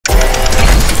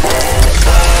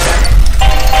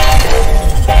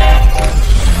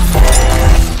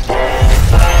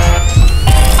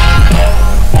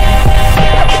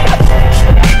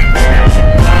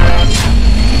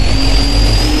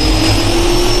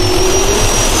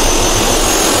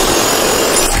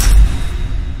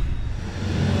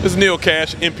This is Neil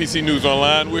Cash, NPC News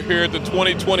Online. We're here at the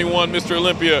 2021 Mr.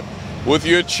 Olympia with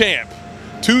your champ,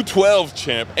 212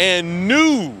 champ, and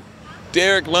new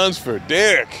Derek Lunsford.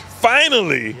 Derek,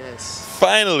 finally,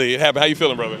 finally it happened. How you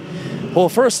feeling, brother? Well,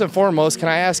 first and foremost, can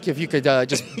I ask if you could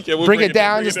just bring it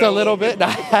down just a little bit?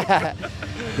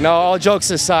 No, all jokes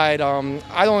aside,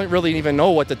 I don't really even know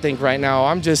what to think right now.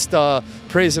 I'm just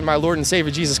praising my Lord and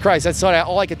Savior Jesus Christ. That's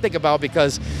all I could think about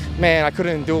because, man, I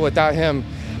couldn't do it without him.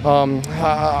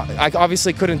 I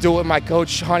obviously couldn't do it with my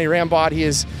coach, Hani Rambod. He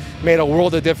has made a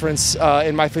world of difference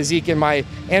in my physique and my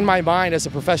mind as a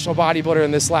professional bodybuilder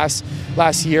in this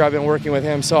last year I've been working with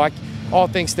him. So all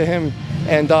thanks to him.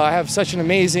 And I have such an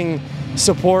amazing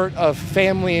support of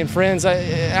family and friends.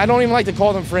 I don't even like to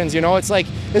call them friends, you know. It's like,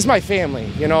 it's my family,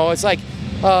 you know. It's like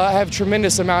I have a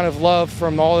tremendous amount of love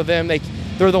from all of them.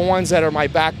 They're the ones that are my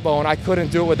backbone. I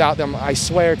couldn't do it without them, I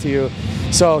swear to you.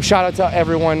 So shout out to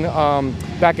everyone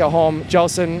back at home.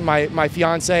 Jelson, my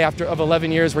fiance, after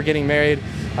 11 years, we're getting married.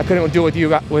 I couldn't do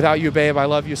it without you, babe. I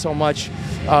love you so much.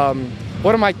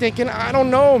 What am I thinking? I don't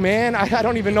know, man. I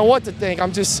don't even know what to think.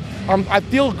 I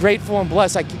feel grateful and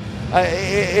blessed.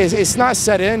 It's not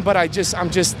set in, but I'm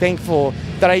just thankful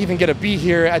that I even get to be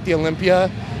here at the Olympia,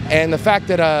 and the fact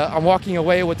that I'm walking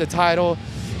away with the title.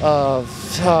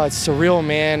 It's surreal,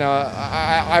 man.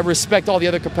 I respect all the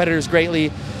other competitors greatly.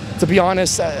 To be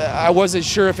honest, I wasn't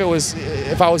sure if I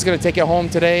was going to take it home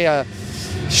today.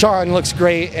 Sean looks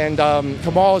great, and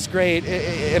Kamal is great,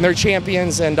 and they're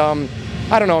champions. And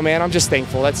I don't know, man. I'm just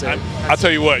thankful. That's it. I'll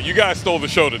tell you what. You guys stole the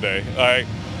show today. All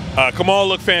right. Kamal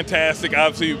looked fantastic,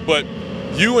 obviously, but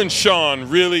you and Sean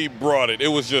really brought it. It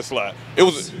was just like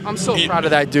I'm so proud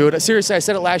of that dude. Seriously, I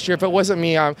said it last year. If it wasn't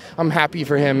me, I'm happy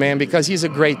for him, man, because he's a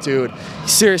great dude.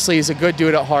 Seriously, he's a good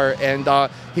dude at heart,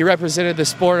 and he represented the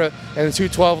sport in the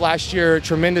 212 last year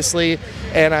tremendously,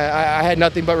 and I had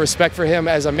nothing but respect for him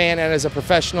as a man and as a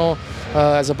professional,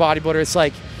 as a bodybuilder. It's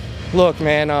like, look,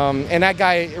 man, and that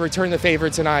guy returned the favor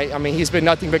tonight. I mean, he's been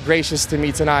nothing but gracious to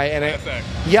me tonight, and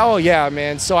oh yeah,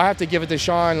 man. So I have to give it to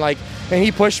Sean, like, and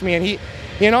he pushed me, and he.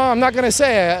 You know, I'm not going to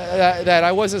say that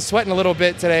I wasn't sweating a little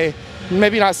bit today.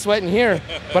 Maybe not sweating here,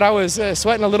 but I was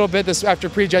sweating a little bit after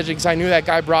prejudging because I knew that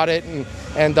guy brought it,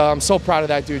 and I'm so proud of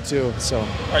that dude too. So. All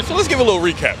right, so let's give a little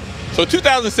recap. So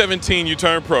 2017, you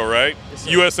turned pro, right? Yes,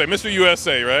 USA, Mr.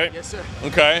 USA, right? Yes, sir.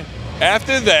 Okay.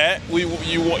 After that,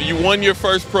 you won your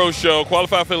first pro show,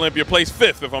 qualified for Olympia, placed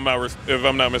 5th, if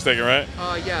I'm not mistaken, right?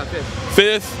 Yeah,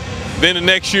 5th. 5th. Then the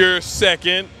next year,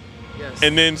 2nd. Yes.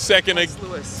 And then second,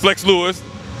 Flex Lewis.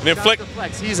 And then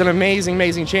Flex. He's an amazing,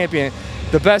 amazing champion.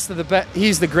 The best of the best.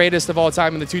 He's the greatest of all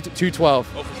time in the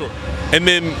 212. Oh, for sure. And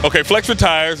then, okay, Flex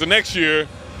retires. The next year,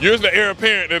 you're the heir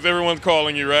apparent, as everyone's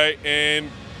calling you, right?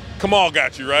 And Kamal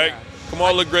got you, right? Yeah.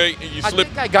 Kamal looked great. You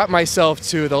slipped. I think I got myself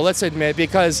too, though. Let's admit,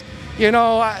 because you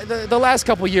know, the last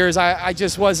couple years, I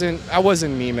just wasn't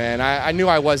me, man. I knew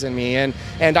I wasn't me, and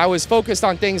I was focused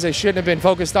on things I shouldn't have been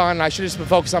focused on, and I should have just been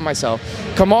focused on myself.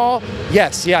 Kamal,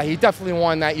 yes, yeah, he definitely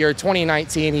won that year,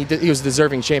 2019. He was a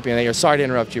deserving champion that year. Sorry to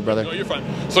interrupt you, brother. No, you're fine.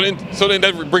 So then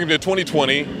that brings me to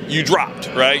 2020. You dropped,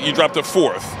 right? You dropped to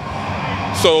 4th.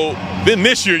 So then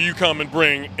this year you come and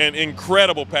bring an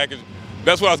incredible package.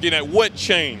 That's what I was getting at. What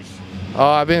changed?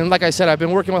 Like I said, I've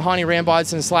been working with Hani Rambod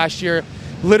since last year.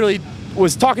 Literally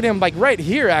was talking to him like right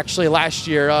here actually last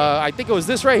year. I think it was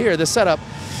this right here, this setup.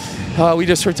 We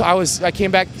just heard. I came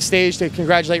backstage to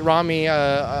congratulate Rami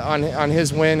on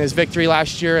his win, his victory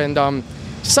last year, and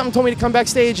something told me to come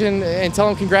backstage and tell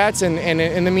him congrats. And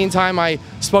in the meantime, I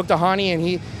spoke to Hani,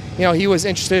 and he was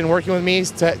interested in working with me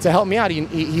to help me out.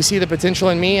 He see the potential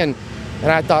in me, and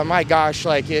I thought, my gosh,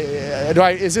 like,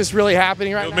 is this really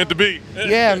happening right now? It was meant to be.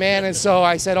 Yeah, man. And so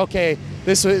I said, okay,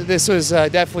 this was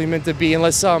definitely meant to be, and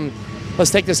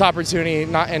let's take this opportunity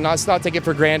and not take it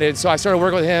for granted. So I started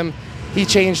working with him. He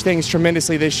changed things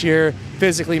tremendously this year,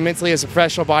 physically, mentally, as a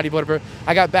professional bodybuilder.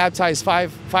 I got baptized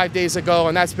five days ago,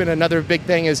 and that's been another big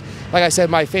thing. Is, like I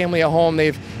said, my family at home,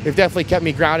 they've definitely kept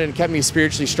me grounded and kept me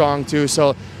spiritually strong too.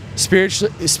 So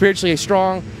spiritually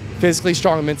strong, physically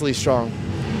strong, and mentally strong.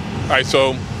 All right,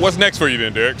 so what's next for you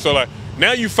then, Derek? So like,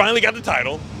 now you finally got the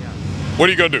title. Yeah. What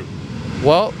are you gonna do?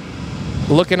 Well,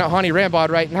 looking at Hani Rambod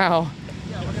right now,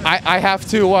 I have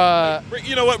to.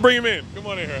 You know what? Bring him in. Come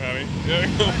on in here, honey.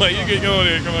 Yeah, you get going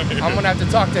in. Come on in. I'm gonna have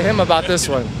to talk to him about this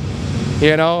one.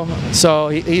 You know, so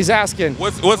he's asking.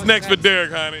 What's next for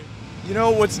Derek, honey? You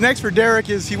know, what's next for Derek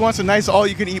is he wants a nice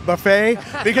all-you-can-eat buffet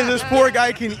because this poor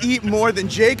guy can eat more than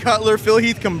Jay Cutler, Phil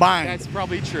Heath combined. That's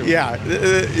probably true. Yeah,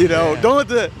 you know, yeah. Don't let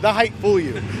the hype fool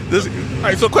you. All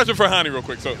right, so question for Hani real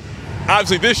quick. So,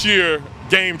 obviously this year,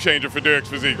 game changer for Derek's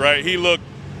physique, right? He looked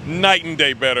night and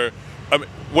day better. I mean,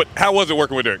 how was it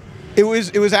working with Derek? It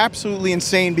was absolutely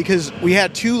insane because we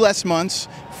had 2 less months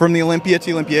from the Olympia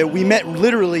to Olympia. We met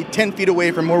literally 10 feet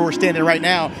away from where we're standing right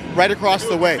now, right across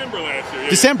the way. December last year. Yeah.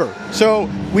 December. So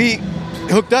we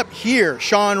hooked up here.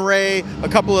 Sean Ray, a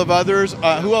couple of others.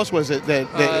 Who else was it?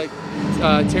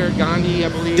 Tarek Gandhi, I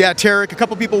believe. Yeah, Tarek. A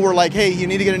couple people were like, hey, you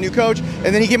need to get a new coach.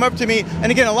 And then he came up to me.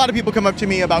 And again, a lot of people come up to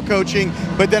me about coaching.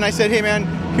 But then I said, hey, man,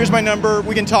 here's my number.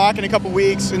 We can talk in a couple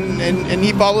weeks. And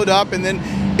he followed up. And then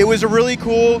it was a really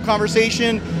cool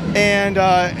conversation. And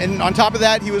on top of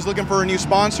that, he was looking for a new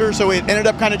sponsor. So it ended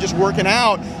up kind of just working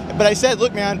out. But I said,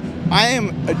 look, man,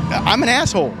 I'm an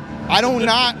asshole.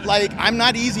 I'm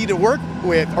not easy to work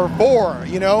with or for,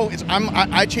 you know.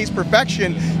 I chase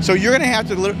perfection, so you're gonna have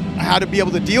to learn how to be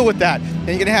able to deal with that, and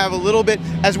you're gonna have a little bit,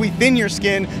 as we thin your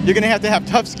skin, you're gonna have to have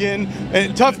tough skin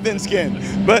and tough thin skin.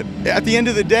 But at the end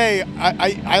of the day,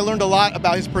 I learned a lot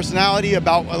about his personality,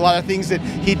 about a lot of things that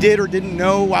he did or didn't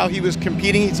know while he was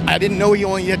competing. I didn't know he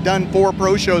only had done 4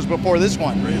 pro shows before this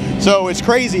one, so it's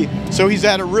crazy. So he's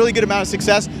had a really good amount of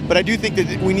success, but I do think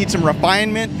that we need some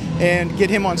refinement and get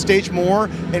him on stage more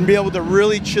and be able to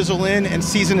really chisel in and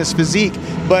season his physique.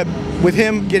 But with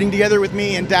him getting together with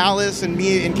me in Dallas and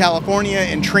me in California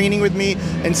and training with me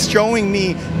and showing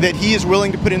me that he is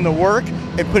willing to put in the work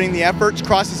and putting the efforts,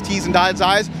 cross his T's and dot his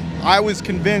I's, I was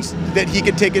convinced that he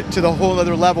could take it to the whole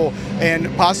other level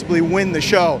and possibly win the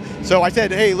show. So I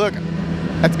said, hey, look,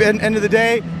 at the end of the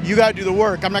day, you got to do the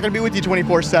work. I'm not going to be with you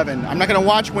 24/7. I'm not going to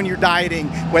watch when you're dieting,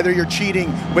 whether you're cheating,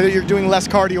 whether you're doing less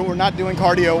cardio or not doing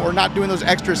cardio or not doing those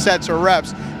extra sets or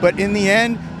reps. But in the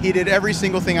end, he did every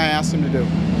single thing I asked him to do.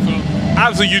 So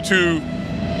obviously you two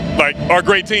are a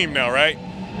great team now, right?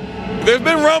 There's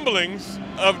been rumblings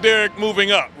of Derek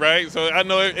moving up, right? So I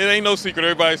know it ain't no secret.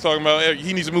 Everybody's talking about, hey,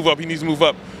 he needs to move up, he needs to move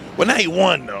up. Well, now he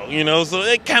won, though, you know, so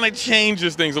it kind of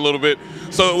changes things a little bit.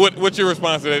 So what's your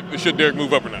response to that? Should Derek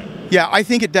move up or not? Yeah, I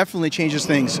think it definitely changes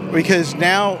things because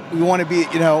now we want to be,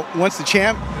 you know, once the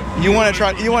champ, you want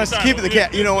to keep the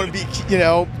cat, you don't want to be, you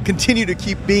know, continue to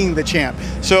keep being the champ.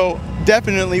 So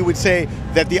definitely would say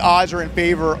that the odds are in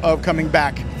favor of coming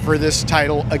back for this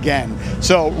title again.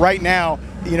 So right now,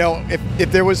 you know,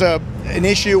 if there was an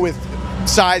issue with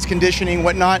size, conditioning,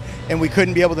 whatnot, and we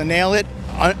couldn't be able to nail it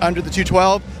under the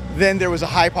 212, then there was a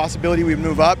high possibility we'd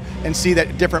move up and see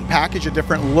that different package, a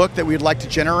different look that we'd like to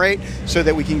generate so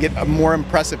that we can get a more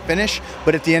impressive finish.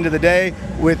 But at the end of the day,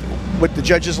 with what the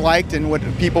judges liked and what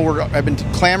people have been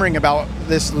clamoring about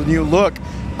this new look,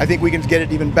 I think we can get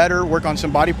it even better, work on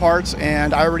some body parts,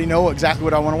 and I already know exactly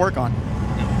what I want to work on.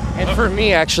 And for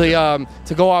me, actually,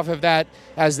 to go off of that,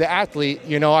 as the athlete,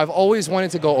 you know, I've always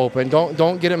wanted to go open.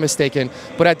 Don't get it mistaken.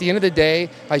 But at the end of the day,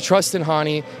 I trust in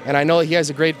Hani, and I know he has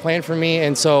a great plan for me.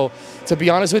 And so, to be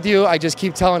honest with you, I just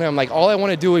keep telling him, like, all I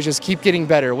want to do is just keep getting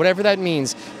better, whatever that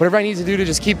means. Whatever I need to do to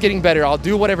just keep getting better, I'll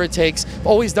do whatever it takes. I've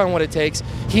always done what it takes.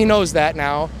 He knows that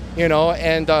now, you know,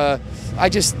 and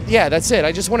yeah, that's it.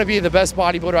 I just want to be the best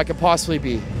bodybuilder I could possibly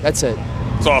be. That's it.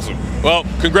 It's awesome. Well,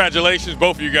 congratulations,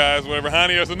 both of you guys. Whatever, Hani,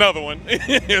 here's another one.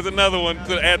 Here's another one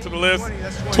to add to the list.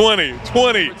 20.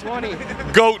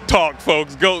 Goat talk,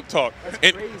 folks. Goat talk.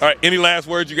 All right. Any last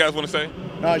words you guys want to say?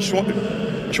 I just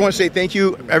want to say thank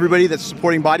you, everybody that's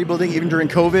supporting bodybuilding, even during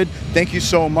COVID. Thank you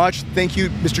so much. Thank you,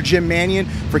 Mr. Jim Mannion,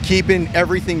 for keeping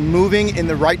everything moving in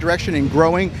the right direction and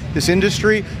growing this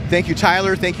industry. Thank you,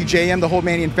 Tyler. Thank you, JM, the whole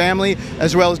Mannion family,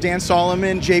 as well as Dan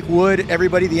Solomon, Jake Wood,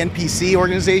 everybody, the NPC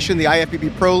organization, the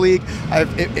IFBB Pro League.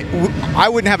 I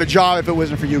wouldn't have a job if it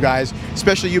wasn't for you guys,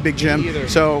 especially you, Big Jim.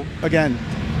 So, again,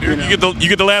 you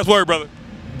get the last word, brother.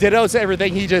 Ditto to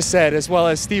everything he just said, as well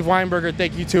as Steve Weinberger.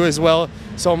 Thank you too as well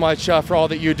so much for all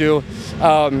that you do.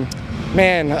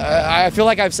 Man, I feel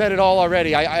like I've said it all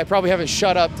already. I probably haven't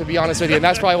shut up, to be honest with you, and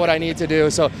that's probably what I need to do.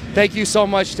 So thank you so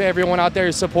much to everyone out there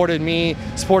who supported me,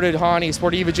 supported Hani,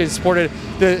 supported Evagin, supported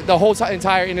the whole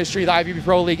entire industry, the IFBB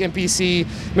Pro League, NPC,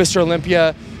 Mr.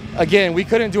 Olympia. Again, we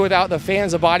couldn't do without the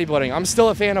fans of bodybuilding. I'm still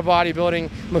a fan of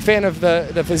bodybuilding. I'm a fan of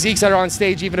the physiques that are on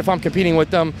stage, even if I'm competing with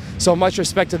them. So much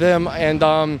respect to them.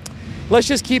 And let's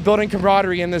just keep building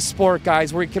camaraderie in this sport,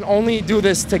 guys. We can only do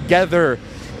this together.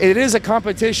 It is a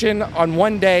competition on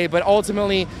one day, but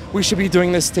ultimately we should be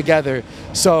doing this together.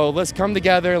 So let's come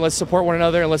together, let's support one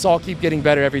another, and let's all keep getting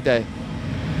better every day.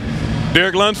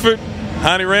 Derek Lunsford,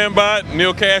 Hani Rambot,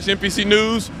 Neil Cash, NPC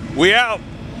News. We out.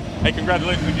 Hey,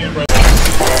 congratulations again, brother.